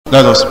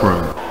Let us pray.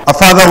 Our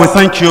Father, we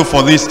thank you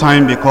for this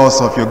time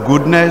because of your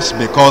goodness,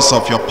 because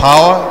of your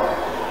power.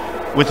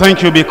 We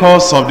thank you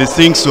because of the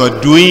things you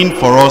are doing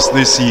for us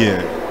this year.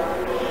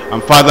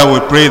 And Father,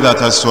 we pray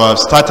that as you have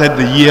started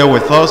the year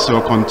with us, you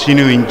will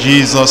continue in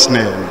Jesus'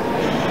 name.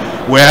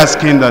 We're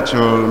asking that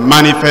you'll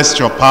manifest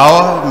your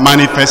power,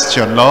 manifest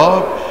your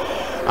love,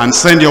 and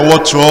send your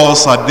word to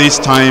us at this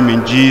time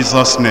in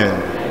Jesus'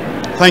 name.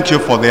 Thank you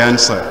for the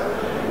answer.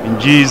 In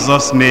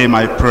Jesus' name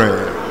I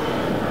pray.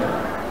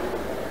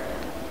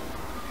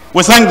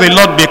 We thank the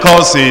Lord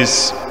because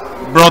he's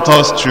brought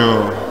us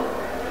to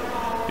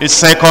his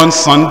second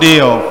Sunday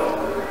of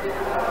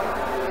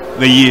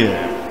the year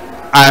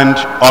and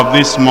of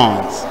this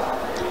month.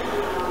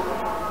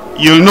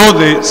 You'll know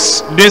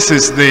this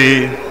is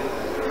the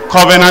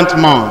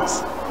covenant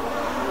month.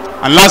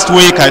 And last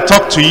week I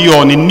talked to you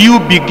on a new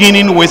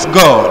beginning with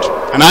God.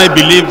 And I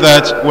believe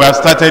that we have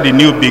started a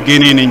new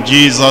beginning in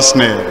Jesus'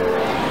 name.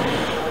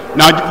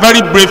 Now,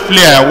 very briefly,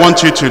 I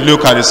want you to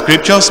look at the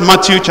scriptures.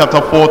 Matthew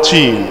chapter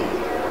 14.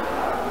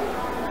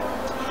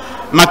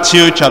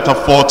 Matthew chapter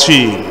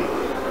 14.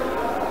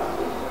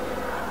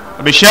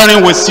 I'll be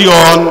sharing with you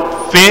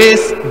on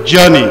faith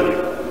journey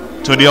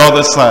to the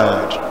other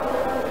side.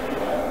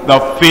 The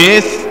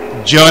faith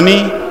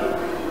journey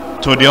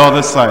to the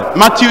other side.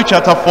 Matthew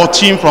chapter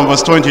 14 from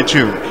verse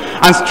 22.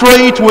 And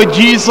straightway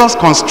Jesus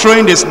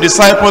constrained his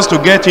disciples to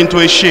get into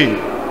a ship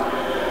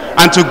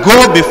and to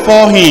go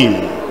before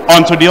him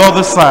unto the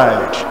other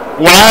side,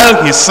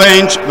 while he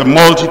sent the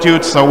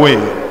multitudes away.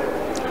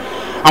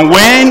 And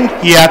when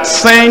he had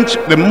sent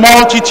the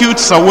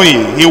multitudes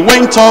away, he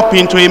went up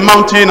into a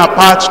mountain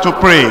apart to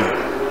pray.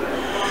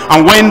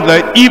 And when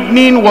the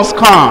evening was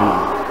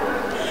come,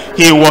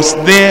 he was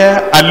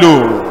there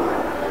alone.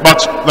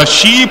 But the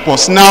ship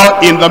was now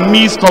in the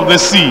midst of the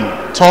sea,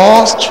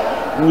 tossed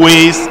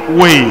with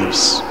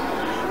waves,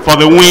 for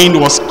the wind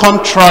was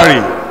contrary.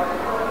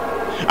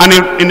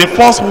 And in the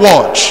first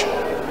watch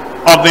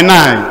of the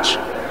night,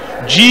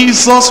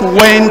 Jesus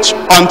went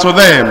unto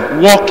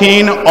them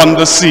walking on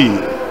the sea.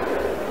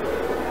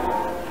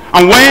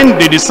 And when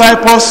the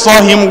disciples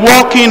saw him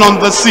walking on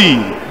the sea,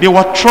 they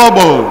were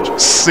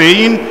troubled,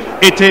 saying,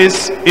 It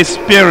is a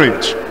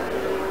spirit.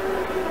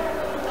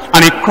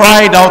 And he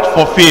cried out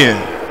for fear.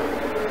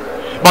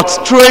 But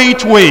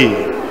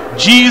straightway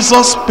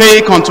Jesus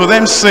spake unto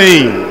them,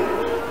 saying,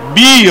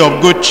 Be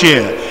of good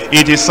cheer,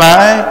 it is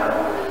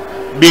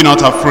I, be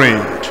not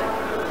afraid.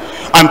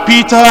 And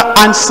Peter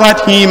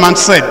answered him and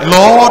said,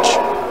 Lord,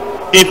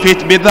 if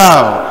it be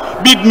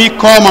thou, bid me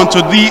come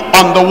unto thee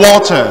on the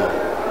water.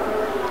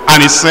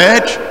 And he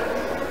said,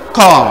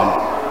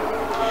 Come.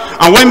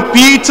 And when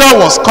Peter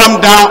was come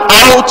down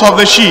out of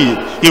the ship,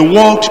 he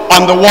walked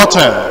on the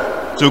water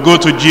to go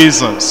to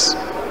Jesus.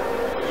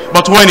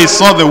 But when he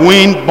saw the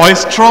wind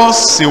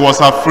boisterous, he was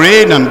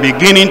afraid, and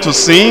beginning to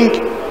sink,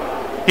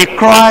 he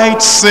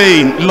cried,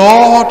 saying,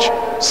 Lord,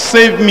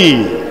 save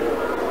me.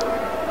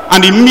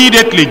 And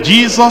immediately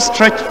Jesus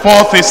stretched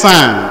forth his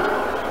hand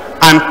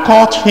and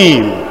caught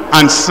him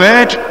and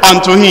said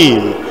unto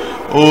him,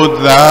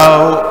 O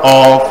thou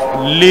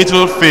of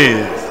little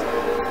faith,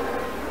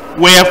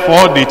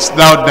 wherefore didst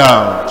thou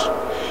doubt?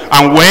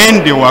 And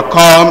when they were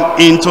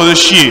come into the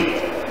ship,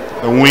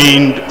 the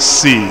wind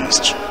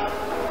ceased.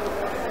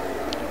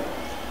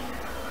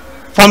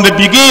 From the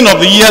beginning of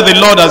the year, the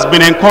Lord has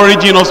been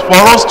encouraging us for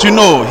us to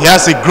know he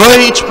has a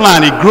great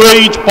plan, a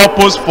great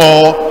purpose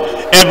for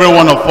every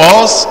one of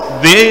us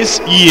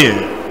this year.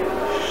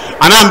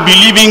 And I'm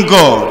believing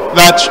God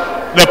that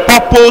the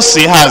purpose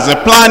he has, the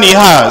plan he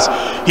has,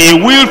 he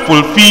will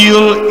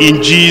fulfill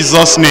in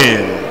Jesus'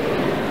 name.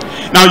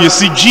 Now you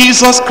see,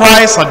 Jesus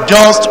Christ had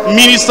just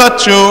ministered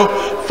to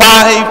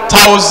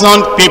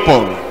 5,000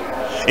 people.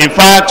 In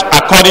fact,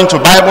 according to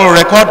Bible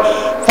record,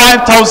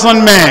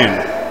 5,000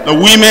 men, the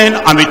women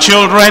and the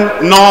children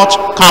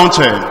not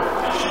counted.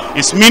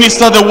 He's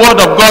ministered the word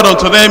of God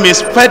unto them,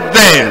 he's fed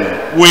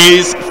them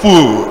with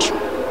food.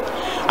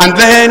 And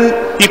then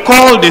he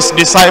called his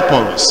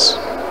disciples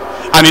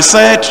and he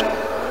said,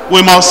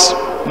 we must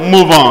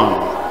move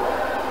on,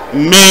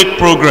 make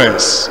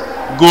progress,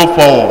 go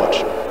forward.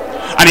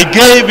 And he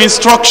gave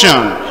instruction.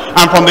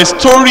 And from the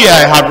story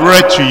I have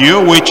read to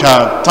you, which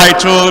are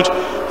titled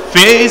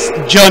Faith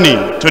Journey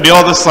to the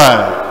Other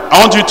Side, I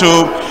want you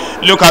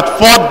to look at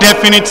 4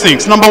 definite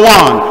things. Number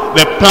 1,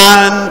 the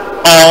plan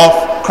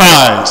of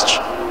Christ.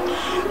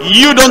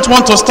 You don't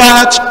want to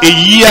start a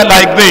year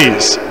like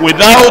this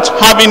without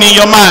having in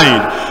your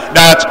mind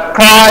that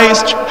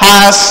Christ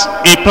has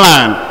a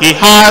plan, he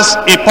has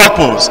a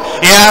purpose,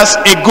 he has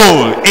a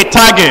goal, a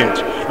target.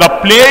 The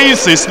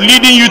place is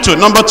leading you to.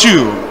 Number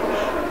 2,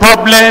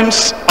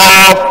 problems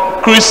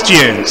of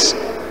Christians.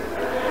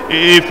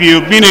 If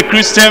you've been a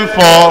Christian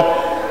for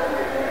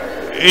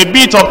a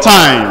bit of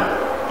time,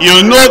 you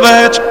know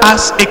that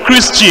as a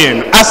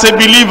Christian, as a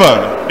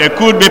believer, there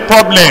could be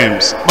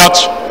problems, but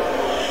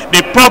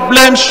the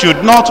problems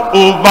should not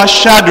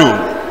overshadow,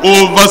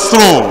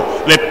 overthrow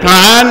the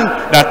plan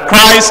that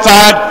Christ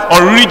had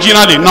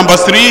originally. Number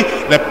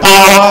 3, the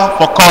power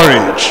for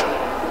courage.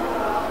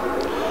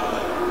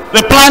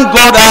 the plan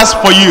God has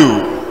for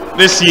you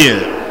this year.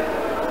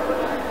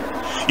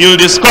 You'll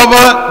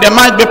discover there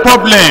might be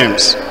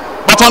problems,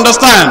 but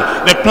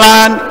understand the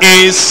plan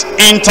is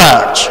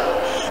intact.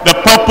 The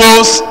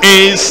purpose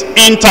is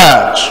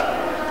intact.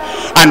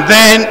 And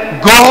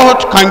then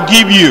God can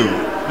give you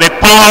the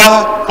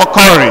power for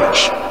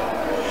courage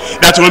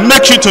that will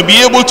make you to be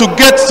able to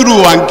get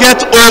through and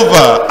get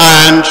over.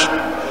 And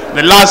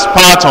the last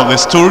part of the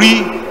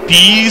story,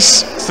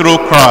 peace through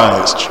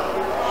Christ.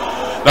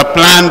 The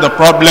plan, the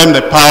problem,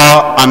 the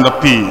power, and the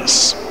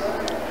peace.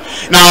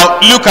 Now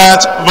look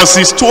at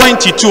verses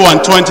 22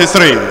 and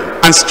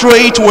 23. And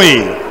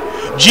straightway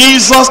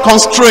Jesus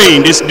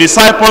constrained his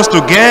disciples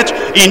to get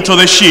into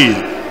the ship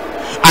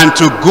and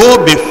to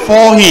go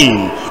before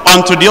him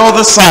unto the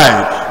other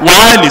side,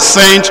 while he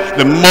sent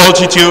the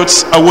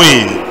multitudes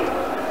away.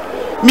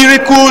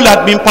 Miracle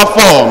had been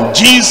performed.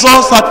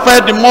 Jesus had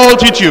fed the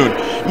multitude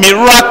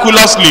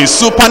miraculously,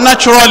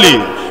 supernaturally.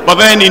 But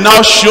then he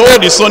now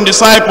showed his own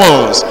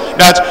disciples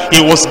that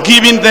he was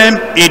giving them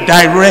a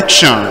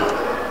direction.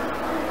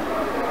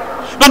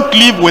 Don't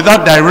live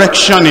without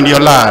direction in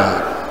your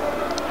life.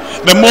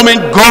 The moment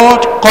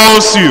God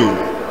calls you,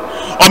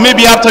 or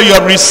maybe after you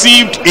have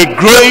received a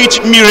great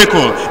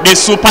miracle, the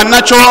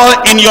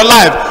supernatural in your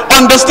life,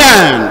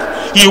 understand,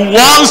 he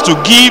wants to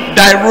give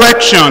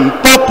direction,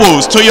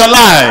 purpose to your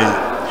life.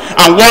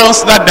 And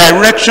once that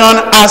direction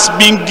has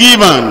been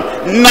given,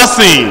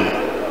 nothing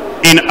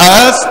in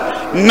earth,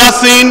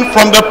 nothing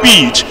from the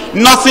pit,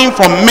 nothing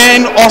from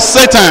men or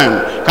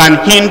Satan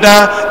can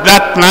hinder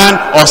that plan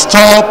or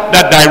stop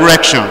that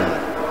direction.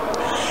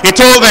 He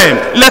told them,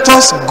 let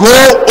us go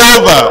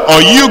over,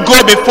 or you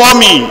go before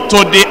me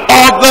to the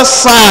other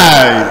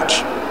side.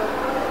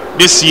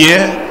 This year,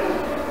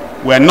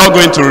 we're not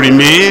going to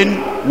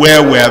remain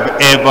where we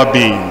have ever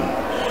been.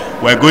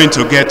 We're going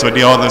to get to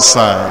the other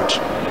side.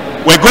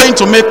 We're going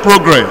to make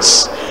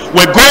progress.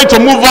 We're going to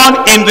move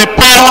on in the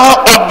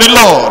power of the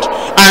Lord.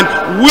 And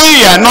we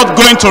are not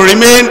going to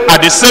remain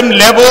at the same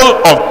level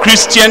of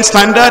Christian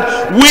standard.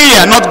 We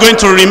are not going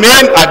to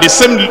remain at the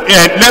same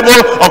level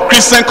of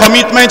Christian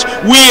commitment.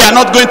 We are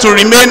not going to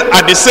remain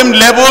at the same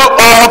level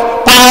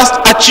of past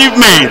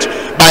achievement.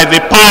 By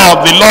the power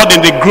of the Lord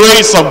and the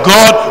grace of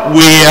God,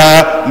 we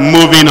are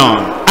moving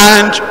on.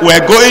 And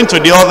we're going to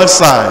the other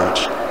side.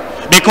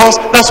 Because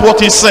that's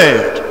what he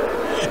said.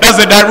 That's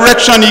the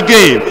direction he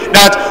gave,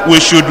 that we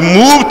should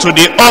move to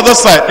the other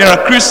side. There are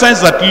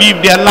Christians that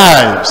live their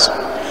lives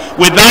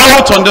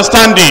without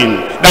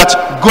understanding that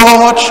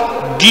God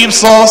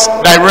gives us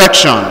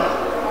direction,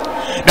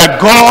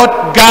 that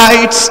God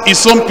guides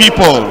his own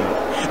people,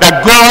 that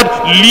God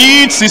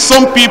leads his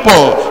own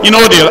people. You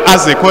know, they'll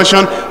ask the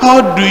question,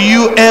 how do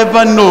you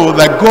ever know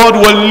that God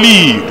will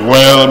lead?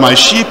 Well, my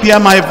sheep hear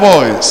my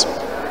voice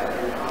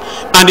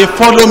and they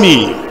follow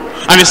me.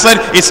 And he said,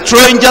 a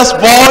stranger's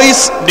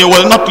voice they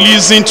will not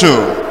listen to.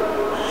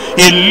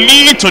 He'll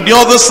lead to the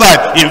other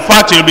side. In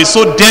fact, he'll be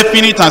so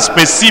definite and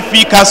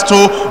specific as to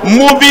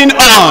moving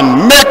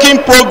on,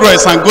 making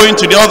progress and going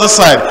to the other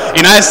side.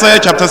 In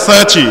Isaiah chapter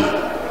 30,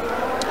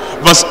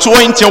 verse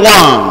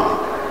 21.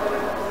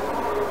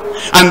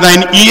 And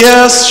thine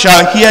ears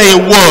shall hear a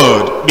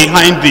word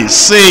behind thee,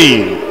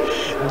 saying,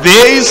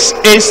 this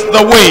is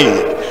the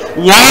way,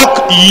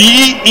 walk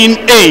ye in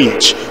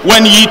age,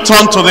 when ye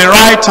turn to the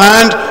right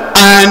hand,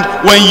 and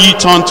when ye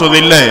turn to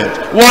the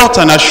left. What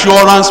an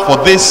assurance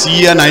for this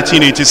year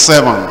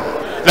 1987,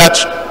 that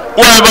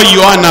wherever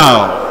you are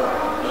now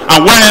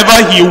and wherever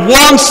he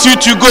wants you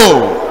to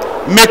go,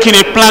 making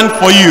a plan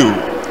for you,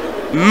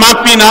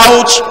 mapping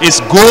out his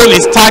goal,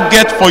 his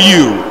target for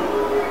you,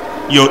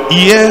 your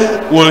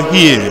ear will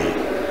hear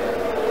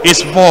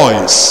his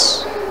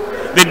voice,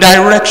 the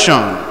direction,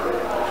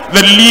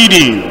 the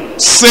leading,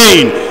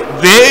 saying,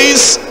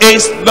 this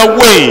is the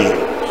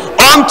way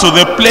unto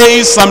the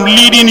place I'm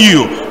leading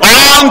you,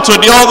 on to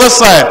the other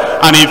side.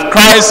 And if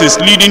Christ is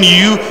leading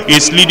you,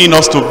 he's leading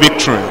us to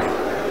victory.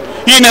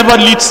 He never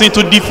leads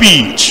into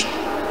defeat.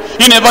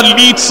 He never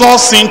leads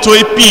us into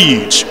a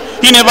pit.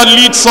 He never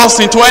leads us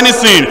into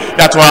anything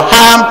that will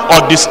harm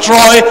or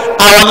destroy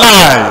our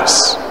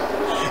lives.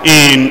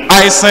 In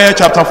Isaiah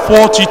chapter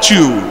 42,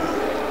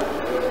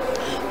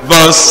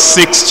 verse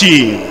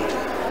 16,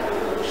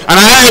 and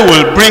I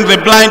will bring the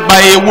blind by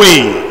a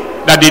way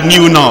that they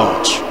knew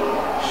not.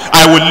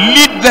 I will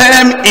lead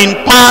them in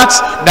paths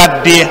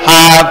that they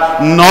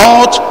have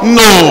not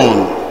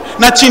known.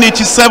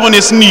 1987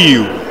 is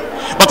new,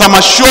 but I'm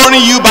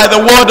assuring you by the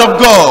word of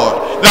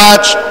God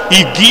that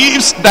he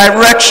gives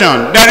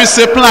direction. There is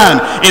a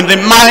plan in the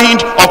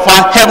mind of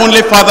our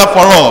Heavenly Father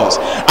for us,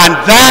 and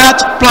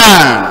that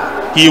plan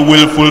he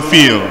will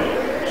fulfill.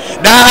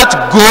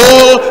 That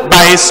goal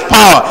by his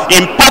power,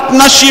 in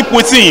partnership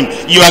with him,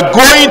 you are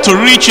going to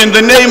reach in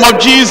the name of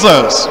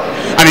Jesus.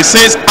 And he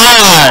says,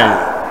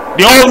 I,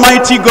 the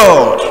Almighty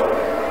God,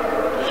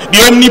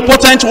 the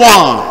omnipotent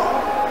one,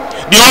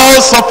 the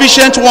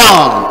all-sufficient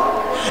one,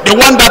 the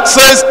one that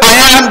says,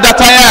 I am that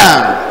I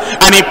am,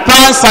 and and he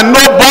plans and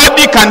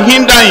nobody can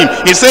hinder him.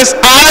 He says,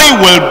 I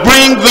will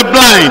bring the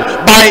blind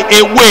by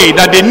a way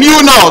that they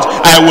knew not.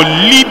 I will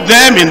lead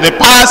them in the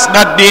paths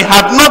that they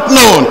had not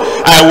known.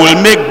 I will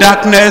make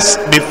darkness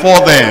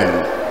before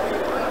them.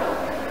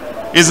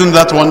 Isn't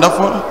that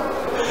wonderful?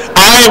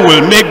 I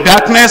will make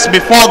darkness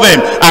before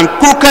them and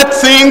crooked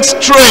things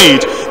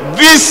straight.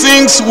 These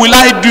things will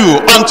I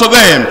do unto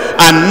them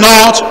and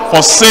not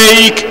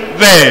forsake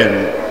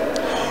them.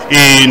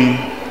 In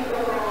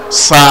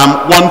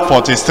Psalm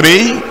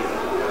 143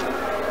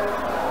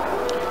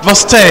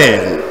 verse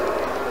 10,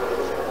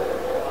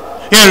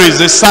 here is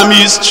the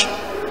psalmist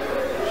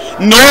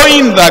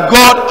knowing that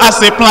God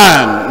has a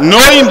plan,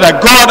 knowing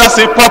that God has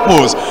a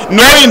purpose,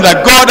 knowing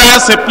that God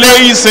has a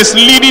place, is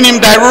leading him,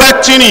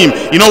 directing him.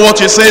 You know what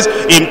he says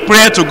in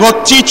prayer to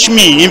God? Teach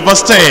me, in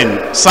verse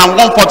 10, Psalm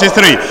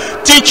 143,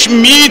 teach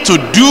me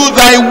to do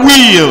thy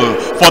will,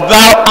 for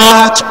thou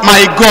art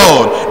my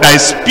God.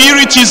 Thy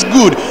spirit is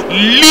good.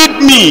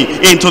 Lead me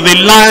into the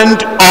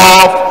land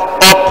of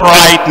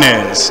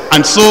uprightness.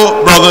 And so,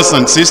 brothers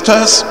and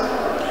sisters,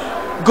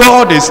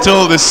 God is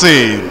still the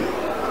same.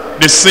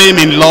 The same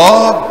in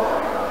love,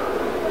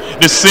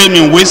 the same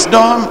in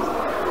wisdom,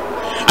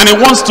 and he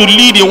wants to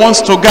lead, he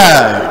wants to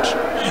guide.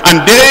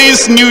 And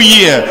this new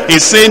year,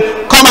 he's saying,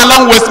 come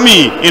along with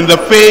me in the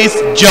faith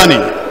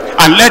journey,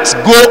 and let's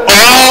go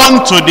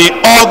on to the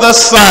other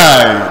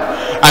side.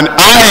 And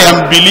I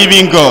am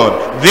believing God,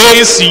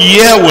 this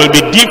year will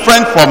be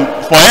different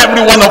for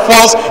every one of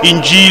us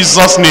in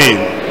Jesus' name.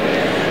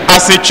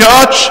 As a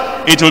church,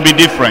 it will be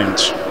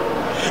different.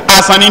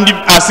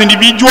 As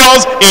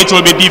individuals, it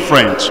will be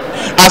different.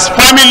 As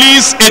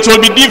families, it will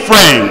be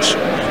different,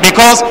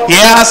 because he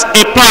has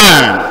a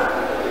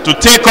plan to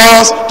take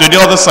us to the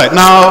other side.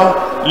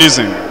 Now,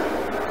 listen.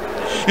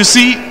 You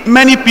see,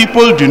 many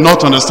people do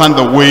not understand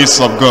the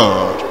ways of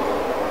God.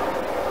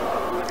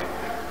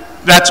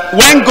 That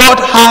when God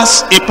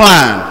has a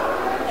plan,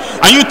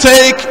 and you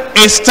take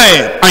a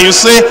step, and you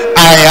say,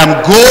 I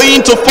am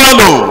going to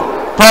follow,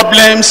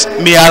 problems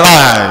may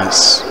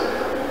arise.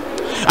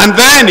 And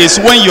then is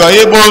when you are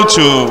able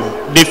to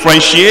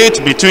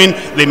differentiate between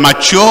the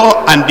mature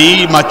and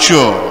the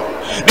immature.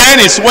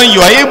 Then is when you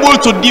are able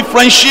to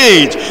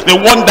differentiate the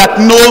one that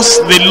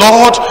knows the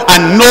Lord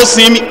and knows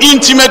him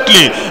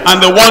intimately, and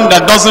the one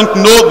that doesn't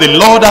know the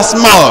Lord as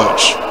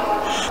much.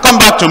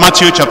 Come back to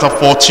Matthew chapter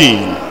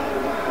 14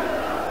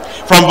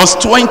 from verse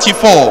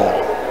 24.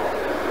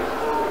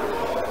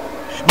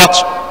 But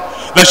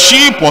the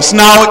ship was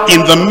now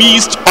in the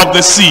midst of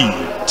the sea,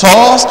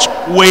 tossed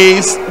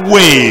with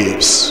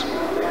waves,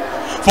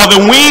 for the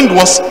wind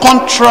was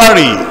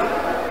contrary.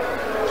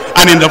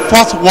 And in the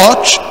fourth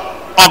watch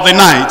of the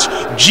night,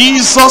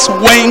 Jesus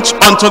went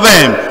unto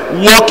them,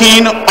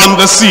 walking on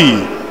the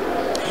sea.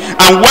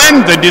 And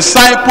when the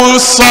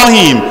disciples saw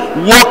him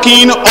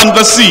walking on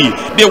the sea,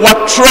 they were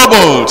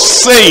troubled,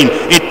 saying,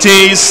 it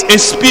is a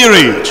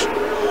spirit.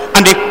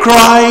 And they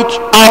cried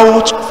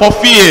out for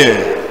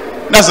fear.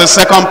 That's the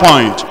second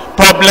point.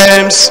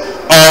 Problems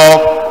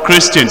of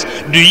Christians.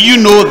 Do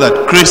you know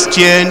that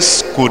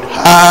Christians could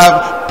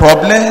have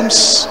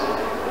problems?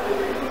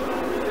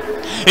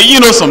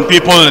 You know, some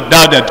people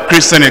doubt that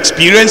Christian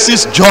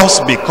experiences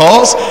just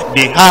because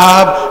they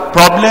have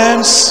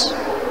problems.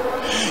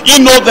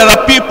 You know, there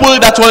are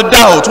people that will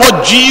doubt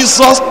what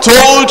Jesus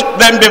told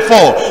them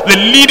before, the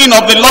leading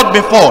of the Lord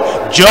before,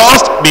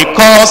 just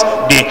because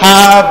they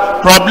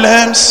have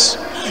problems.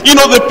 You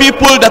know, the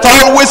people that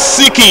are always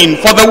seeking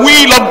for the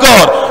will of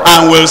God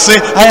and will say,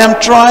 I am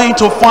trying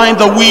to find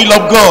the will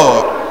of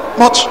God.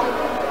 But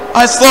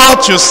I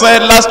thought you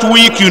said last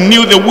week you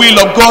knew the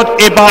will of God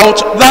about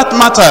that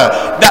matter.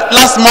 That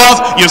last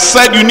month you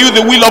said you knew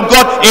the will of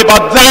God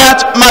about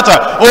that matter.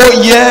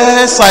 Oh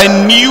yes, I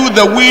knew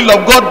the will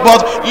of God,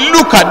 but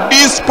look at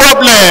these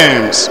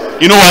problems.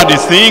 You know what they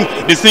think?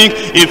 They think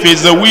if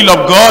it's the will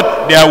of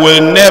God, there will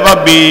never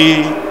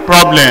be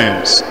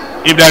problems.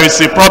 If there is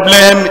a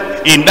problem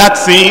in that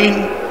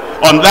thing,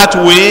 on that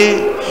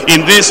way,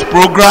 in this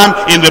program,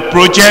 in the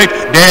project,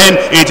 then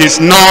it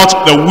is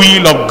not the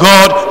will of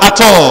God at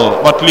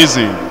all. But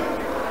listen,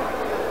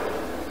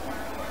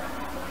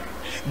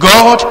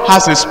 God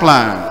has his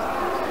plan.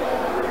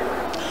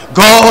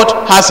 God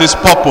has his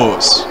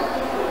purpose.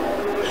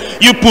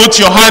 You put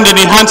your hand in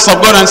the hands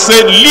of God and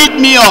say, lead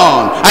me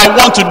on. I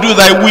want to do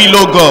thy will,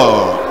 O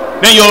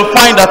God. Then you'll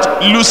find that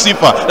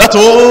Lucifer, that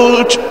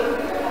old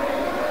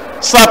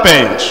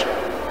serpent,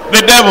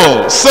 the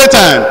devil,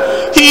 Satan,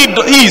 he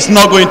is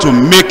not going to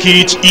make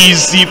it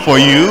easy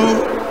for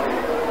you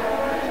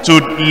to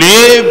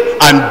live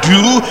and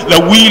do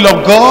the will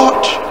of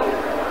God.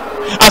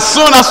 As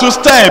soon as you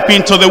step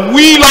into the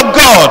will of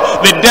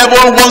God, the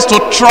devil wants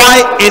to try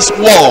his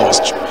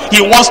worst.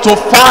 He wants to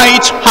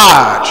fight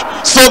hard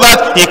so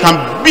that he can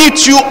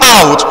beat you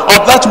out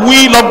of that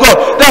will of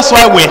God. That's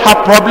why we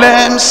have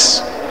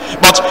problems.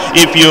 But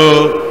if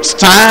you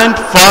stand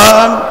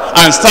firm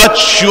and start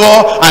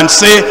sure and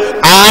say,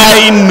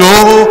 I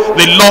know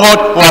the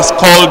Lord who has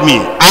called me.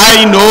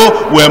 I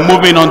know we're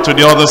moving on to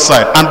the other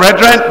side. And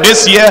brethren,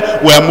 this year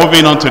we're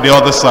moving on to the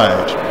other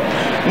side.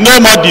 No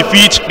more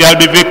defeat, there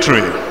will be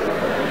victory.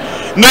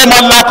 No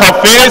more lack of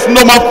faith,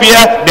 no more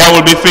fear, there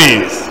will be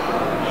faith.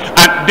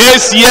 And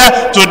this year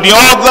to the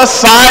other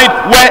side,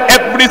 where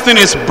everything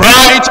is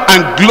bright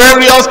and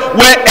glorious,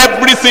 where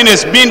everything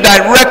is being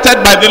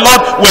directed by the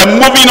Lord, we're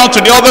moving on to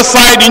the other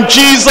side in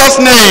Jesus'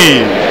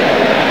 name.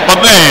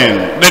 But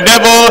then the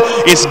devil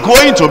is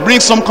going to bring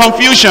some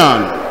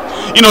confusion.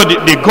 You know,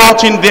 they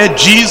got in there.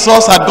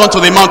 Jesus had gone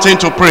to the mountain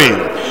to pray,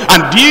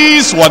 and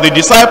these were the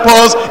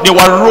disciples. They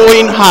were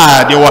rowing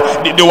hard, they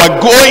were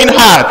going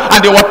hard, and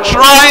they were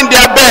trying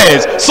their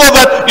best so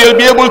that they'll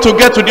be able to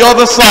get to the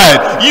other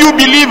side. You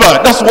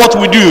believer, that's what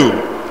we do.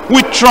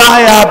 We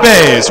try our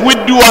best, we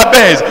do our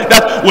best,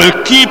 that we'll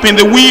keep in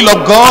the will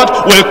of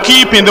God, we'll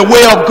keep in the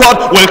way of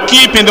God, we'll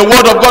keep in the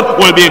word of God,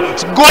 we'll be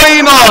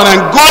going on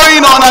and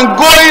going on and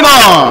going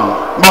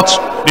on. But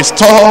the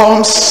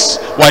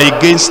storms were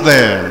against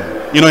them.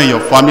 You know, in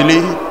your family,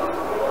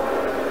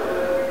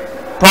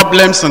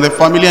 problems in the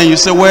family, and you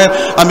say, well,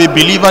 I'm a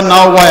believer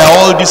now, why are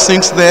all these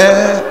things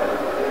there?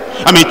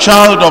 I'm a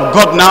child of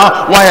God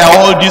now, why are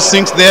all these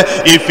things there?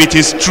 If it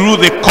is true,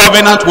 the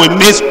covenant we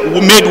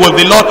made with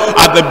the Lord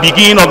at the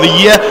beginning of the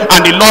year,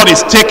 and the Lord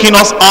is taking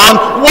us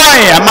on,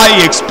 why am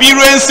I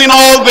experiencing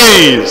all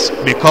this?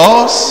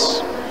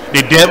 Because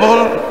the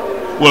devil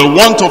will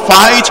want to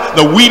fight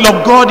the will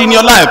of God in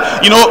your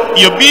life. You know,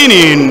 you've been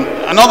in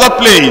another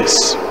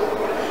place,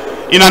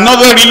 in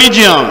another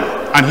religion,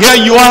 and here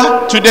you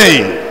are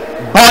today,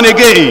 born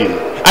again,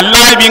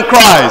 alive in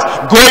Christ,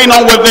 going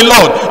on with the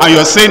Lord, and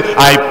you're saying,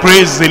 I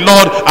praise the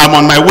Lord, I'm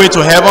on my way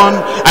to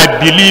heaven, I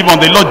believe on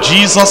the Lord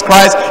Jesus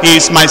Christ, He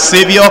is my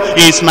Savior,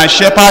 He is my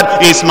shepherd,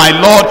 He is my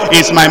Lord,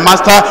 He is my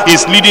master,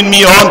 He's leading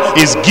me on,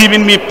 He's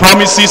giving me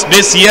promises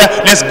this year,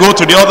 let's go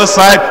to the other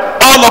side.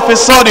 All of a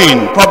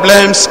sudden,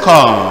 problems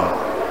come,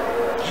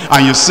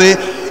 and you say,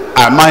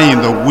 am I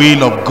in the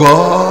will of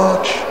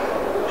God?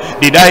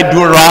 Did I do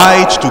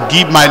right to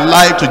give my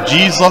life to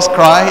Jesus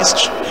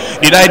Christ?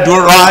 Did I do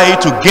right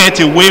to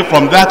get away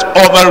from that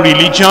other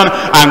religion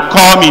and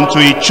come into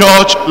a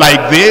church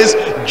like this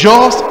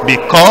just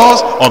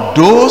because of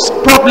those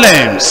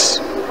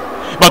problems?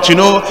 But you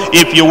know,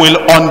 if you will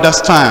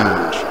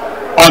understand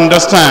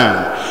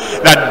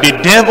that the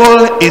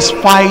devil is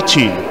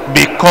fighting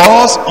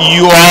because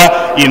you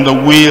are in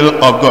the will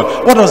of God.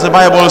 What does the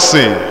Bible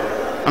say?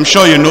 I'm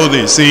sure you know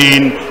this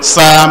in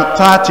Psalm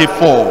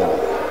 34.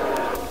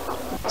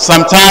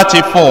 Psalm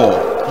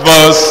 34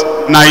 verse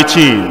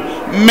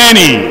 19.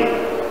 Many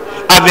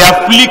are the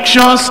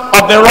afflictions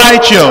of the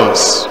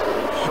righteous,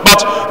 but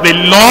the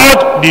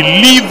Lord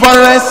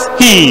delivereth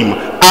him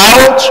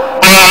out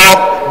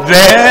of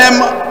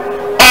them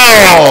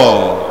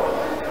all.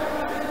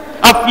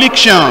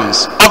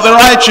 Afflictions of the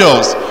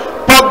righteous,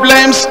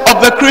 problems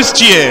of the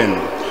Christian,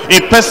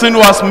 a person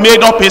who has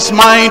made up his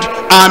mind,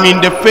 I'm in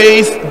the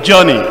faith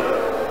journey,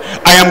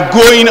 I am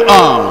going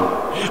on,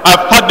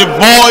 I've heard the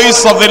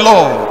voice of the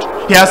Lord.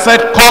 He has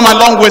said, come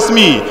along with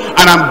me,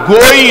 and I'm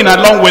going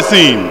along with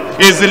him.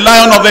 He is the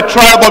Lion of the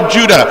tribe of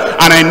Judah,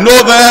 and I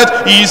know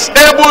that he is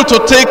able to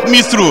take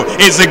me through.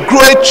 He is a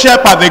great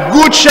shepherd, the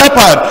good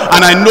shepherd,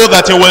 and I know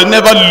that he will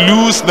never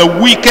lose the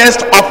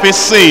weakest of his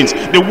saints,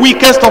 the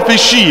weakest of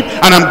his sheep,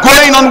 and I'm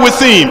going on with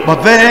him.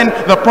 But then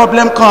the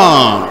problem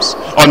comes.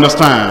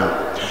 Understand?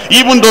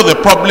 Even though the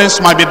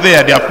problems might be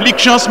there, the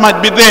afflictions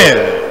might be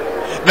there,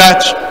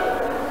 that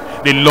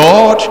the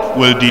Lord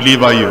will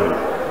deliver you.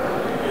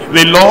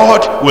 The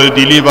Lord will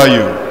deliver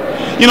you.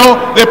 You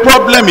know, the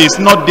problem is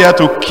not there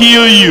to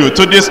kill you,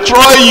 to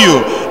destroy you.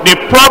 The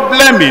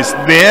problem is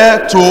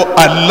there to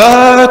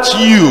alert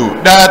you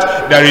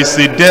that there is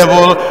a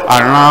devil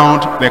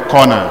around the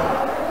corner.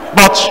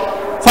 But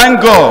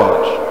thank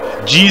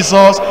God,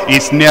 Jesus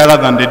is nearer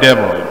than the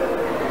devil.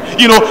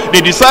 You know,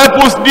 the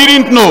disciples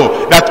didn't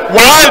know that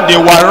while they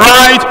were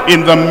right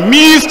in the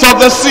midst of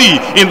the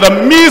sea, in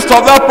the midst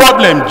of that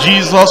problem,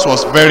 Jesus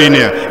was very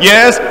near.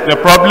 Yes, the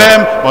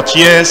problem, but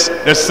yes,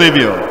 the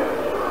Savior.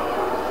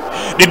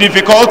 The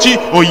difficulty,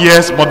 oh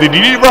yes, but the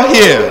deliverer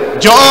here,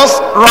 just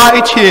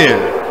right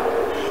here,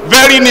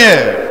 very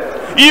near.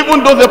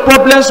 Even though the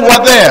problems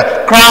were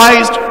there,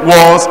 Christ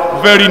was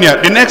very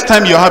near. The next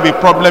time you have a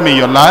problem in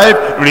your life,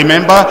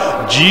 remember,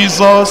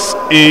 Jesus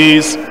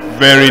is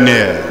very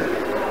near.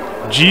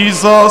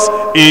 Jesus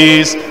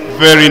is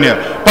very near.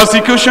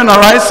 Persecution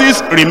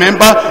arises,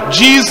 remember,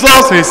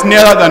 Jesus is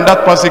nearer than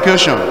that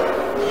persecution.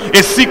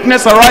 A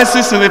sickness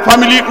arises in the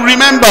family,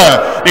 remember,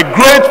 the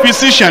great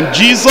physician,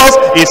 Jesus,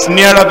 is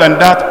nearer than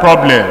that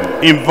problem.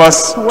 In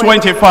verse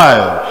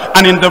 25,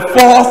 and in the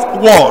fourth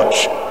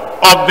watch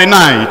of the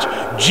night,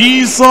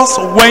 Jesus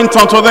went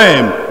unto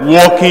them,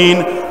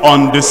 walking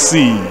on the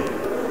sea.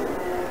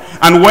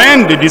 And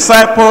when the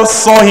disciples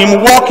saw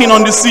him walking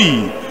on the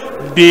sea,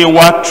 they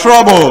were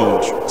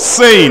troubled,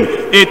 saying,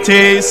 it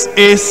is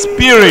a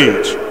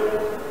spirit.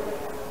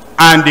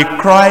 And they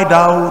cried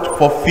out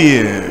for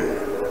fear.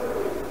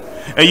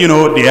 You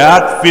know, they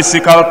had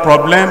physical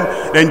problem.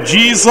 Then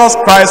Jesus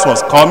Christ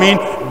was coming.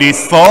 They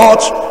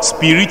thought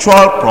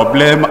spiritual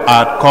problem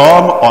had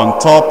come on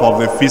top of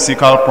the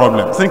physical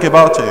problem. Think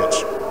about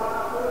it.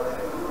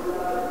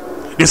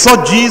 They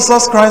saw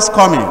Jesus Christ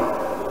coming.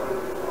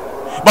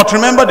 But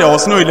remember, there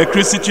was no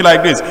electricity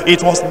like this.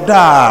 It was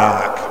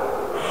dark.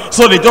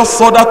 So they just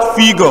saw that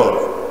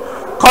figure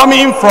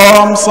coming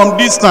from some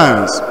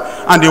distance.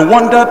 And they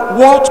wondered,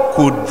 what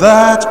could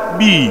that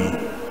be?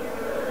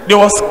 They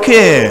were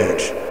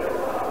scared.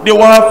 They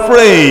were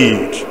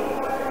afraid.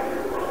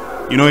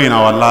 You know, in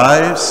our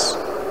lives,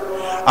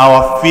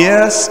 our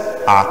fears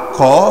are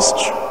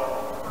caused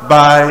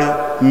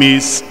by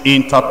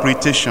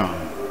misinterpretation.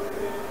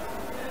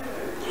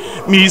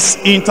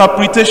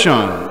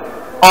 Misinterpretation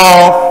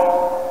of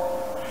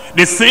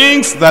the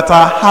things that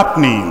are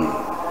happening.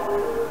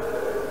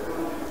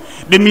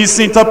 The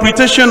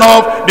misinterpretation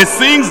of the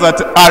things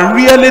that are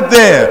really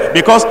there.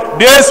 Because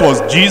this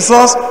was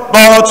Jesus,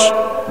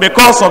 but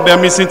because of their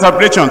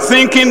misinterpretation,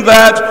 thinking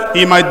that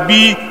he might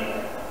be,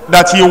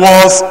 that he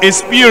was a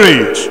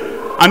spirit,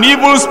 an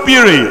evil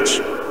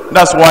spirit.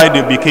 That's why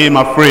they became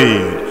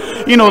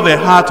afraid. You know, the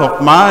heart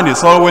of man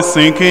is always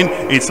thinking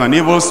it's an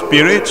evil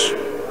spirit.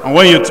 And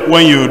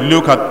when you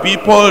look at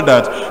people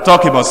that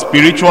talk about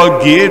spiritual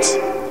gifts,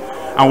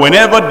 and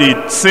whenever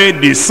they say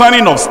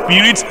discerning of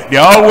spirits, they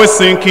are always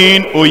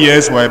thinking, oh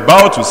yes, we're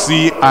about to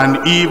see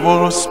an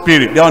evil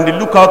spirit. They're on the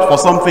lookout for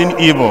something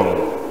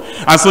evil.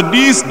 And so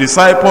these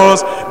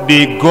disciples,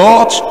 they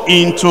got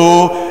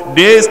into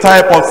this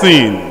type of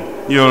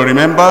thing. You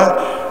remember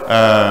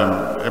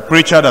a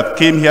preacher that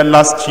came here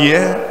last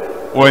year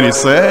when he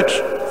said,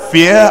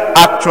 fear,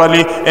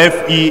 actually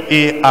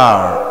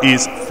F-E-A-R,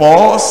 is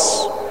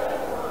false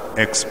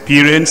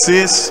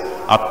experiences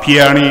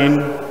appearing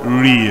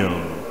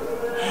real.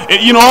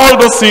 You know, all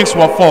those things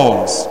were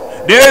false.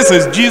 This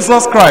is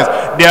Jesus Christ.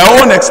 Their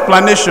own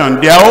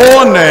explanation, their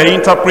own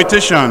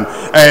interpretation,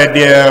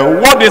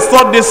 what they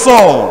thought they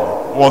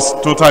saw was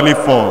totally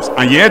false.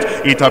 And yet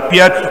it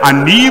appeared,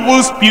 an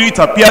evil spirit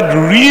appeared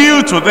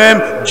real to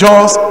them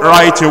just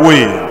right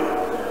away.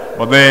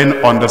 But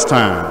then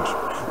understand,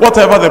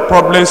 whatever the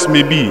problems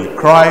may be,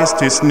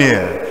 Christ is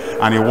near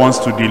and he wants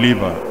to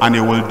deliver, and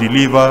he will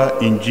deliver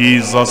in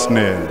Jesus'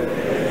 name.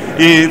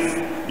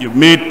 If you've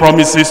made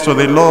promises to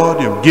the Lord,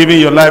 you've given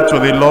your life to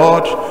the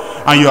Lord,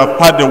 and you have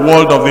heard the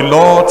word of the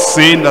Lord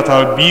saying that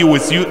I'll be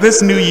with you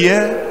this new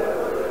year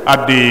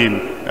at the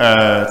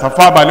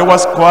Tafa Balewa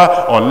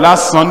Square, or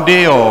last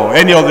Sunday, or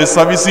any of the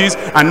services,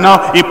 and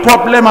now a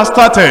problem has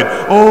started.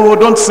 Oh,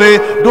 don't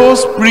say,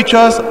 those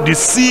preachers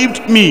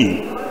deceived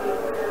me.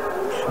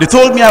 They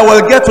told me I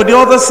will get to the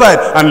other side,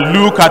 and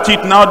look at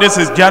it now, this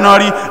is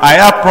January, I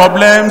have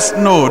problems.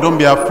 No, don't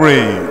be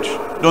afraid.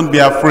 Don't be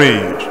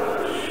afraid.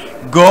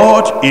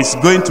 God is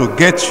going to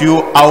get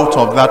you out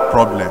of that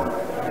problem.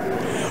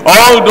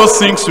 All those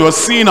things you are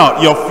seeing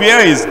now, your fear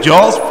is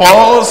just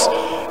false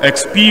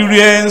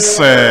experience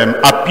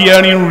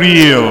appearing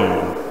real.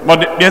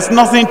 But there's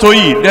nothing to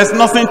it. There's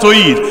nothing to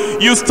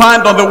it. You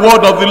stand on the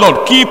word of the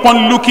Lord. Keep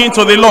on looking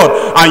to the Lord,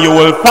 and you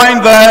will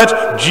find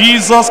that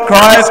Jesus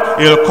Christ,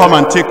 he'll come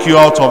and take you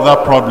out of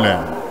that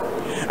problem.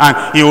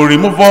 And he will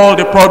remove all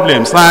the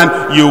problems,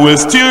 and you will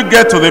still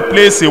get to the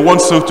place he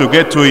wants you to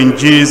get to in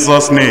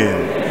Jesus'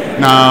 name.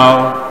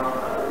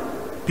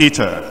 Now,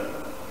 Peter,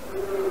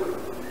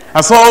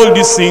 as all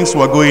these things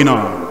were going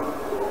on,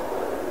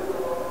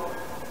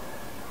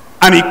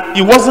 and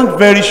he wasn't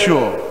very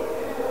sure,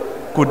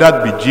 could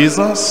that be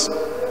Jesus?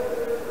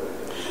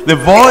 The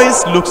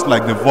voice looks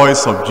like the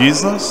voice of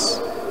Jesus.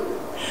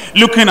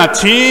 Looking at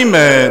him,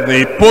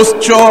 the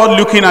posture,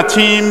 looking at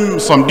him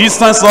some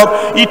distance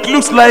up, it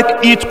looks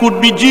like it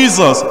could be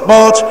Jesus.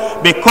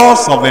 But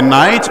because of the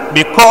night,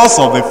 because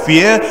of the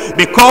fear,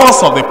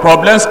 because of the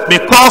problems,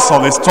 because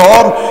of the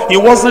storm, he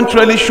wasn't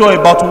really sure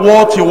about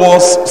what he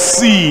was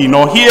seeing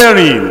or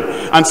hearing.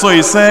 And so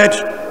he said,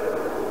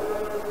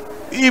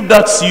 if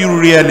that's you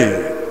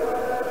really,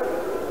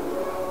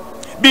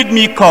 bid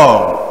me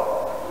come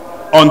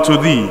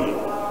unto thee.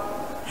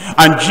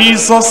 And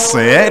Jesus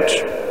said,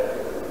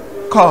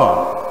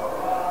 come.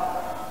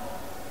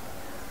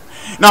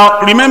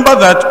 Now remember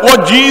that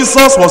what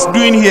Jesus was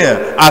doing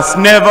here has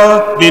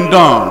never been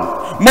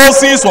done.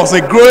 Moses was a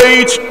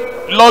great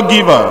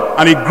lawgiver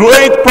and a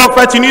great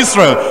prophet in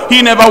Israel.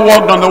 He never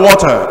walked on the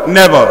water,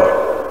 never.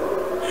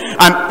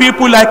 And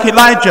people like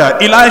Elijah,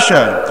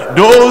 Elisha,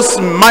 those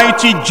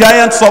mighty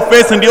giants of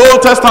faith in the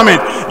Old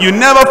Testament, you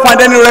never find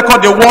any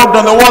record they walked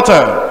on the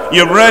water.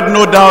 You've read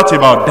no doubt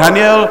about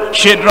Daniel,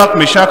 Shadrach,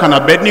 Meshach, and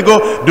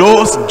Abednego,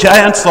 those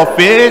giants of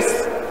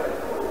faith.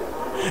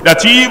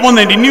 That even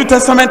in the New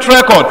Testament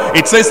record,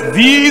 it says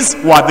these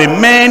were the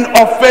men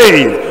of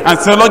faith. And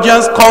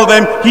theologians call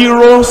them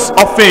heroes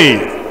of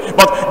faith.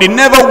 But they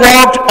never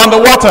walked on the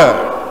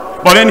water.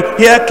 But then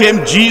here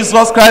came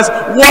Jesus Christ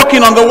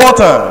walking on the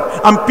water.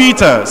 And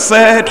Peter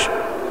said,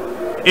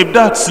 if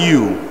that's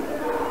you,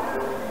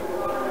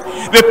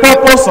 the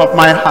purpose of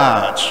my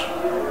heart,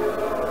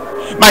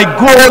 my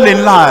goal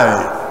in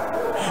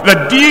life,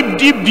 The deep,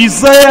 deep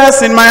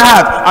desires in my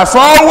heart has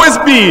always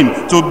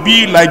been to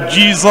be like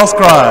Jesus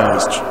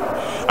Christ.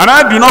 And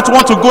I do not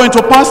want to go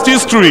into past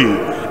history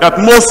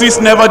that Moses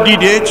never did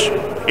it,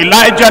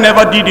 Elijah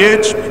never did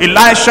it,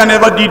 Elisha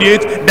never did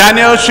it,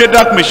 Daniel,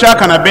 Shadrach,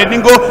 Meshach, and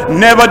Abednego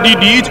never did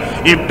it.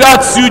 If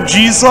that's you,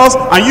 Jesus,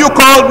 and you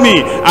called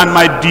me, and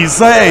my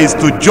desire is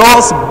to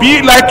just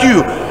be like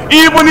you,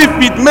 even if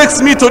it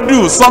makes me to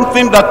do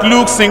something that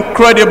looks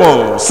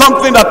incredible,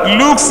 something that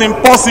looks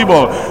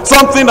impossible,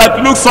 something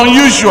that looks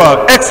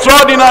unusual,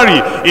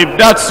 extraordinary, if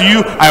that's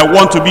you, I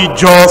want to be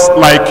just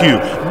like you.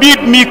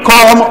 Bid me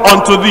come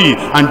unto thee.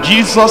 And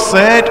Jesus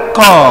said,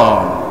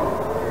 come.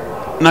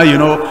 Now you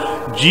know,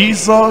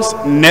 Jesus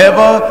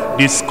never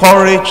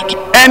discouraged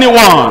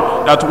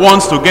anyone that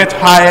wants to get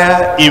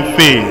higher in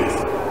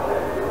faith.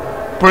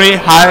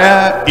 Pray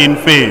higher in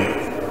faith.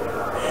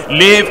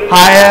 Live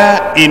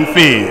higher in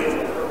faith.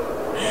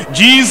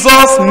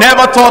 Jesus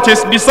never taught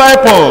his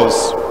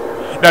disciples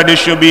that they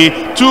should be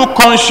too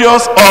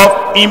conscious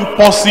of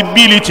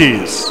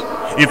impossibilities.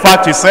 In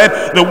fact, he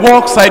said, the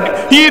works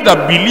he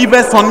that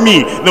believeth on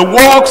me, the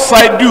works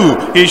I do,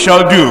 he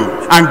shall do.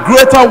 And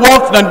greater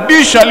works than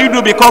these shall you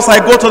do, because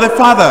I go to the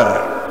Father.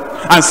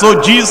 And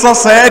so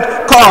Jesus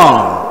said,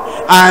 come.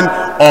 And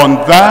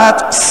on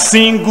that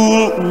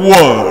single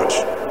word,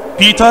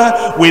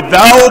 Peter,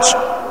 without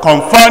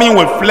conferring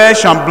with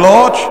flesh and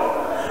blood,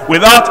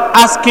 without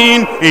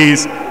asking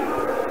his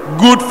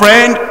good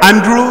friend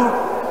Andrew,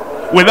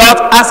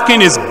 without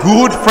asking his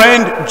good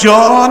friend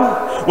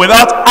John,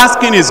 without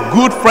asking his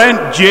good friend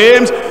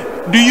James,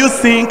 do you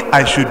think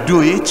I should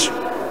do it?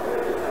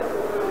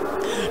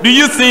 Do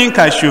you think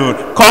I should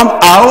come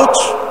out?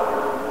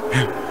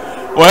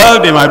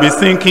 Well, they might be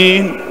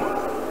thinking,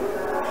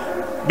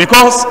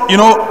 because, you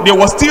know, they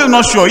were still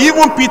not sure.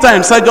 Even Peter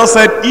himself just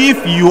said,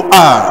 if you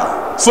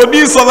are. So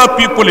these other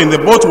people in the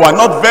boat were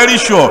not very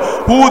sure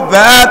who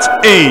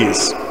that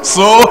is.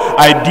 So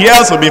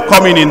ideas will be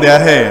coming in their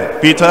head.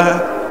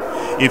 Peter,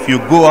 if you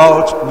go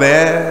out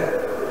there,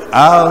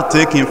 I'll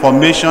take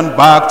information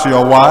back to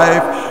your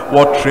wife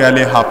what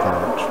really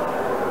happened.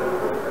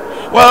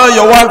 Well,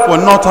 your wife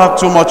will not have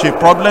too much a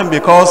problem,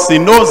 because she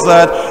knows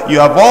that you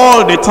have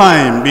all the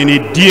time been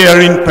a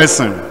daring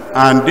person,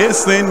 and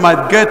this thing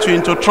might get you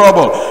into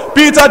trouble.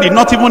 Peter did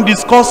not even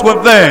discuss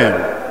with them.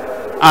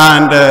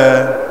 And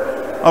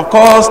of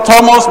course,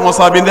 Thomas must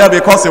have been there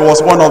because he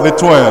was one of the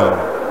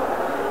 12.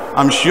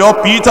 I'm sure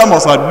Peter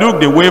must have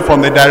looked away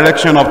from the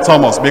direction of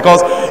Thomas,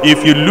 because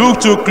if you look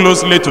too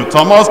closely to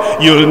Thomas,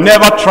 you'll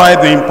never try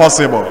the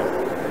impossible.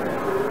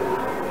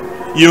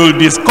 You'll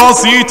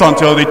discuss it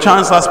until the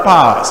chance has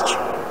passed.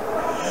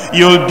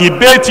 You'll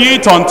debate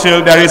it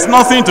until there is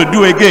nothing to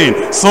do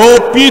again.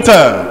 So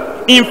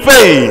Peter, in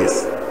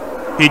faith,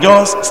 he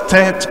just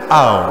stepped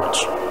out.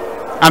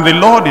 And the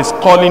Lord is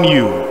calling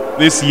you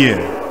this year,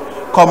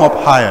 come up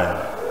higher.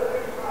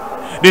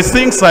 The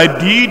things I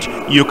did,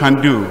 you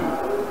can do.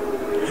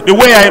 The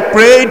way I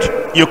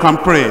prayed, you can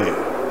pray.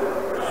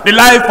 The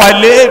life I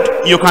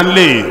lived, you can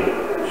live.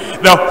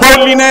 The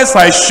holiness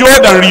I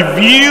showed and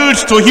revealed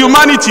to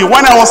humanity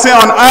when I was here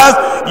on earth,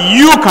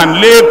 you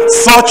can live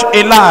such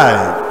a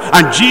life.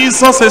 And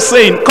Jesus is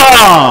saying,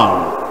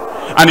 come.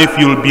 And if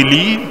you'll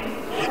believe,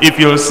 if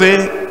you'll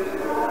say,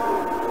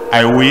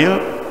 I will,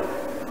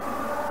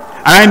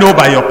 and I know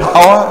by your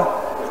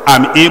power,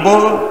 I'm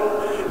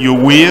able, you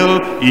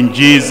will, in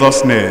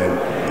Jesus' name.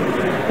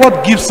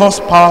 What gives us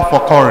power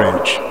for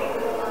courage?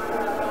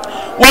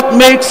 What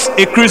makes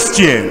a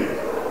Christian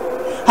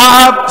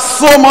have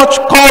so much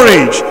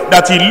courage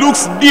that he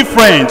looks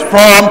different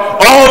from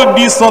all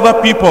these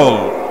other people?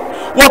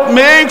 What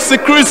makes a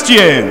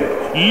Christian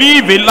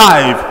live a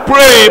life,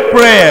 pray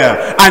prayer,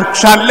 and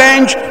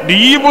challenge the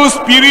evil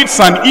spirits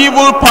and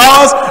evil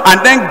powers,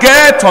 and then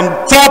get on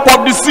top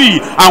of the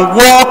sea and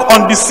walk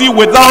on the sea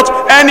without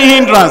any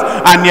hindrance?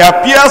 And he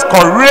appears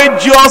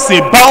courageous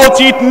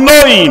about it,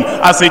 knowing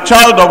as a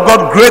child of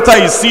God, greater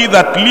is he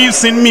that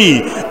lives in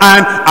me,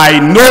 and I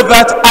know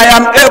that I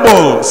am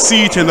able.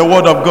 See it in the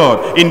word of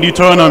God in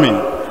Deuteronomy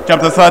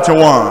chapter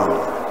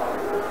 31.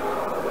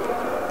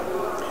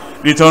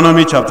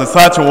 Deuteronomy chapter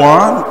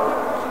 31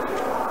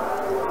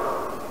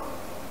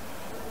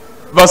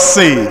 verse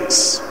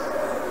 6.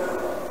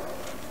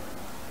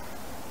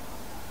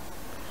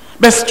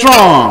 Be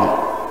strong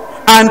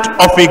and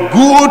of a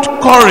good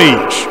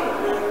courage.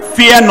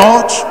 Fear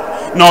not,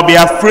 nor be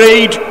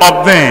afraid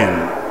of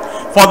them.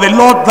 For the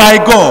Lord thy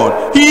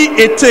God, he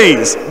it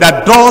is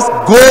that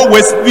doth go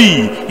with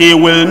thee. He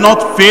will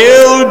not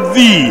fail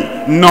thee,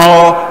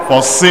 nor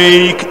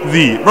forsake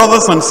thee.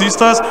 Brothers and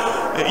sisters,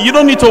 you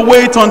don't need to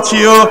wait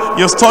until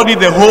you study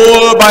the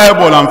whole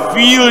Bible and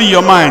fill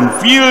your mind,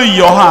 fill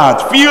your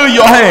heart, fill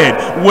your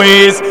head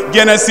with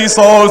Genesis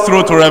all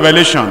through to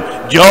Revelation.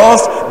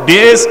 Just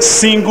this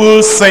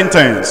single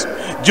sentence,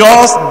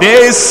 just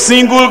this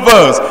single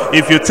verse,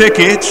 if you take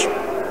it,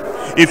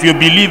 if you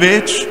believe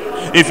it,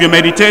 if you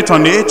meditate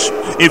on it,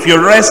 if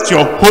you rest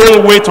your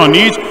whole weight on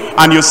it,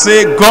 and you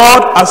say,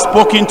 God has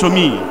spoken to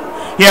me.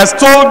 He has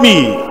told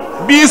me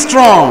be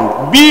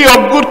strong, be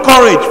of good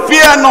courage,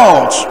 fear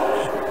not,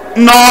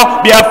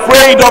 nor be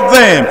afraid of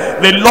them.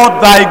 The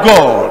Lord thy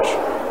God,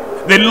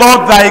 the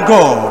Lord thy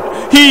God,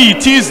 he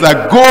it is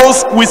that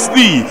goes with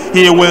thee.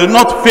 He will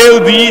not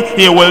fail thee,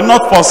 he will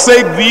not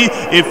forsake thee.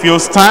 If you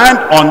stand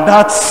on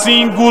that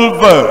single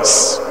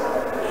verse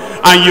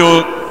and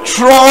you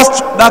trust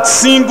that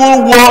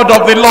single word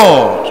of the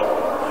Lord,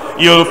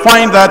 you'll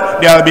find that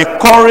there will be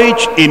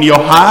courage in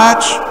your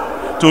heart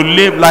to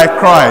live like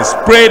Christ,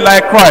 pray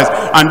like Christ,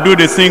 and do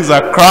the things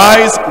that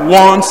Christ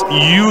wants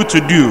you to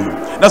do.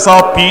 That's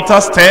how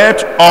Peter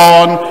stepped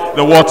on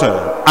the water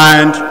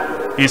and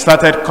he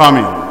started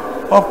coming.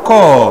 Of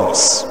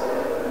course,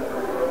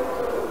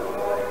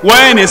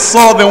 when he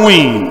saw the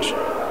wind,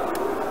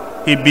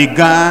 he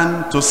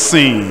began to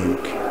sink.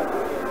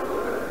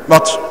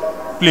 But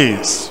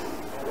please,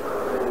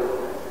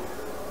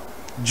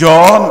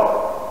 John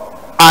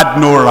had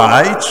no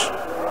right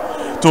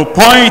to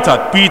point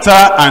at Peter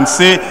and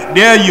say,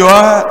 there you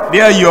are,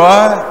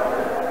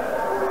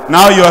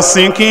 now you are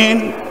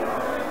sinking.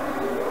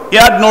 He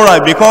had no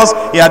right, because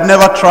he had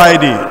never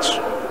tried it.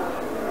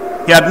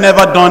 He had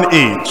never done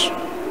it.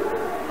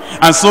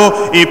 And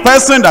so a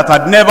person that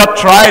had never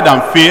tried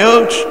and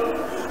failed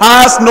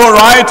has no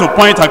right to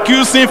point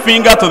accusing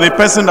finger to the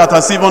person that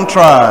has even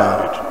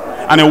tried.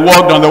 And he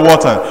walked on the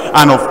water,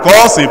 and of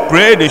course he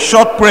prayed a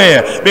short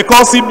prayer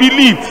because he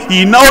believed.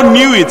 He now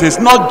knew it is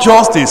not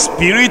just a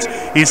spirit.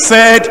 He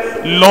said,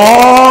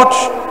 Lord,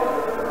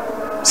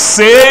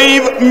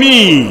 save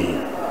me.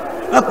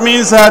 That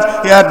means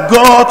that he had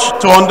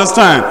got to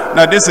understand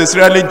that this is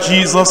really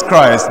Jesus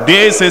Christ.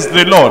 This is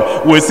the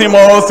Lord. With him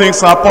all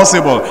things are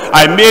possible.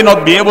 I may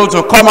not be able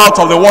to come out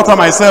of the water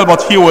myself,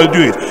 but he will do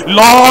it.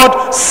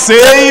 Lord,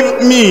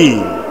 save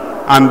me.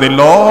 And the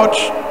Lord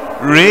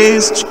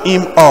raised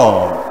him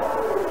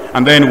up.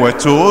 And then we're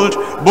told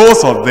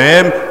both of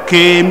them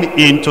came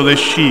into the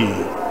ship.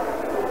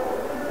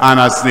 And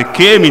as they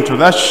came into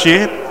that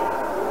ship,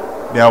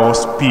 there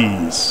was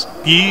peace.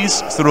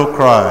 Peace through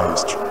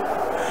Christ.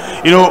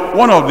 You know,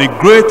 one of the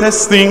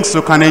greatest things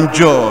you can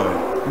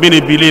enjoy being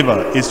a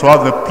believer is to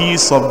have the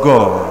peace of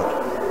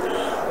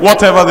God.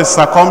 Whatever the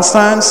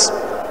circumstance,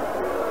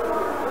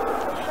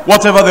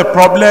 whatever the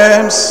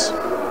problems,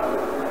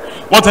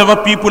 whatever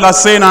people are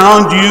saying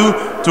around you,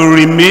 to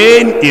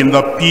remain in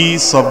the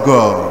peace of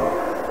God.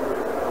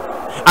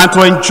 And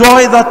to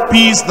enjoy that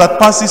peace that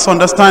passes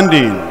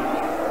understanding.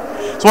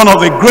 It's one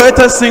of the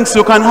greatest things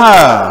you can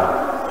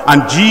have.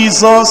 And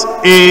Jesus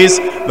is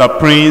the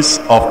Prince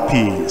of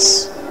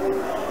Peace.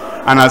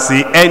 And as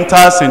he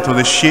enters into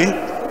the ship,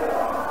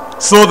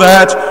 so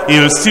that he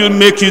will still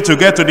make you to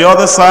get to the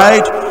other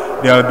side,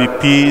 there will be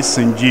peace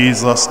in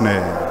Jesus'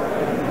 name.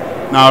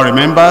 Now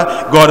remember,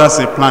 God has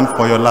a plan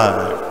for your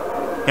life.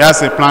 He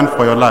has a plan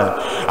for your life,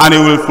 and he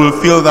will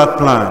fulfill that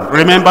plan.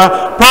 Remember,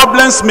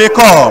 problems may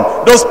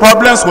come. Those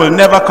problems will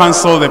never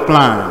cancel the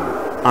plan.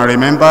 And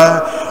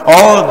remember,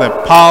 all the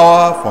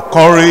power for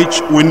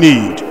courage we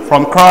need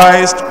from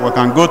Christ, we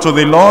can go to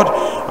the Lord,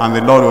 and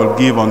the Lord will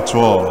give unto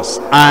us.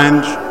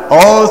 And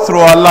all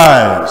through our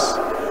lives,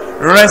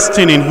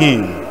 resting in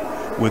him,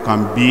 we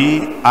can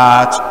be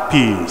at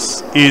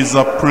peace. He is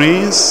the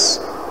Prince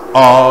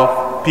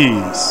of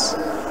Peace.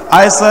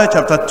 Isaiah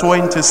chapter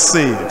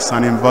 26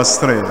 and in verse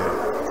 3.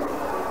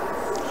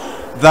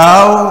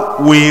 Thou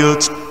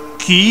wilt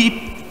keep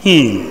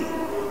him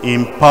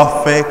in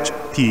perfect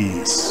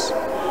peace,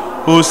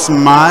 whose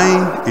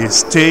mind is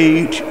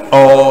stayed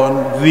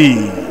on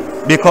thee,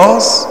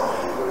 because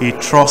he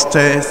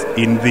trusteth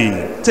in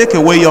thee. Take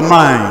away your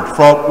mind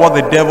from what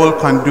the devil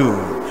can do.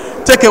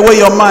 Take away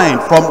your mind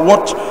from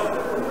what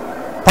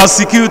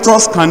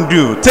persecutors can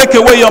do. Take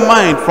away your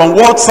mind from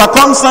what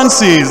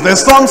circumstances the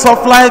storms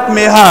of life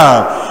may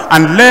have,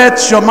 and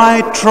let your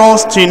mind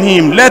trust in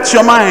him. Let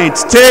your mind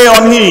stay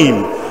on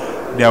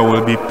him. There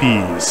will be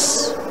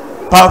peace,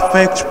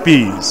 perfect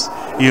peace.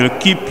 He'll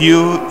keep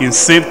you in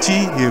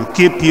safety, he'll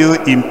keep you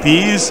in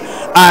peace,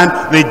 and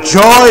the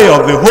joy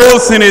of the whole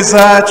thing is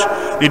that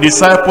the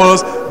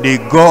disciples, they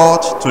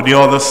got to the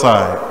other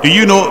side. Do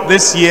you know,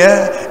 this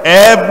year,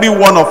 every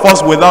one of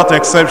us without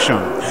exception,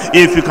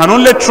 if you can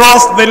only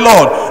trust the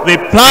Lord, the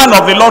plan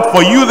of the Lord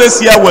for you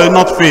this year will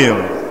not fail.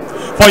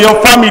 For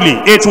your family,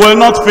 it will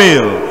not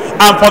fail.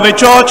 And for the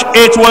church,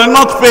 it will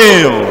not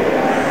fail.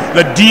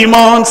 The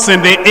demons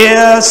in the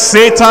air,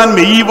 Satan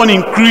may even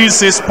increase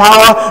his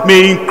power,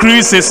 may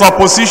increase his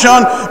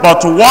opposition,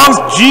 but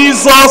once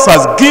Jesus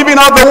has given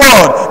out the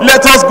word,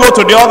 let us go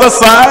to the other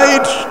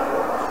side.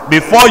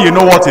 Before you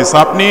know what is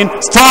happening,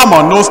 storm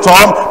or no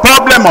storm,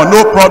 problem or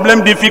no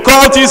problem,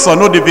 difficulties or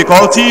no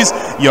difficulties,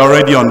 you're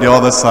already on the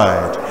other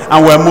side.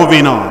 And we're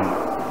moving on.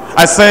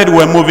 I said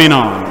we're moving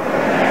on.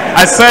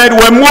 I said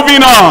we're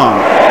moving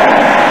on.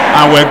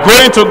 And we're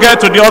going to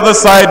get to the other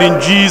side in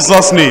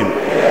Jesus' name.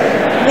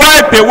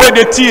 Wipe away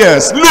the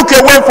tears, look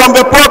away from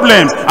the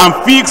problems, and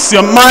fix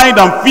your mind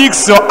and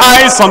fix your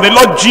eyes on the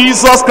Lord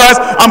Jesus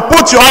Christ, and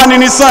put your hand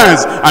in his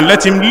hands and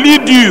let him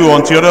lead you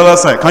onto the other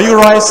side. Can you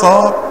rise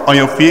up on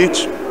your feet?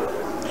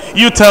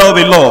 You tell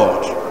the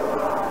Lord,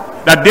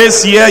 that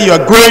this year you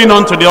are going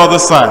on to the other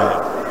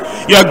side.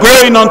 You are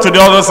going on to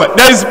the other side.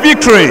 There is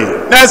victory.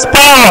 There is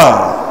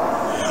power.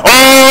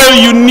 All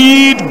you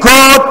need,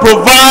 God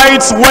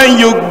provides when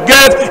you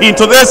get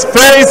into this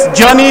faith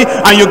journey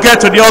and you get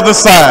to the other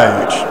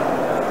side.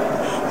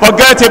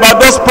 Forget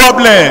about those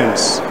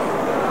problems.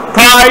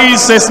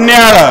 Christ is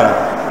nearer.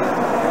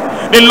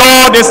 The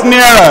Lord is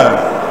nearer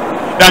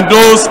than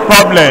those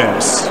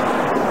problems.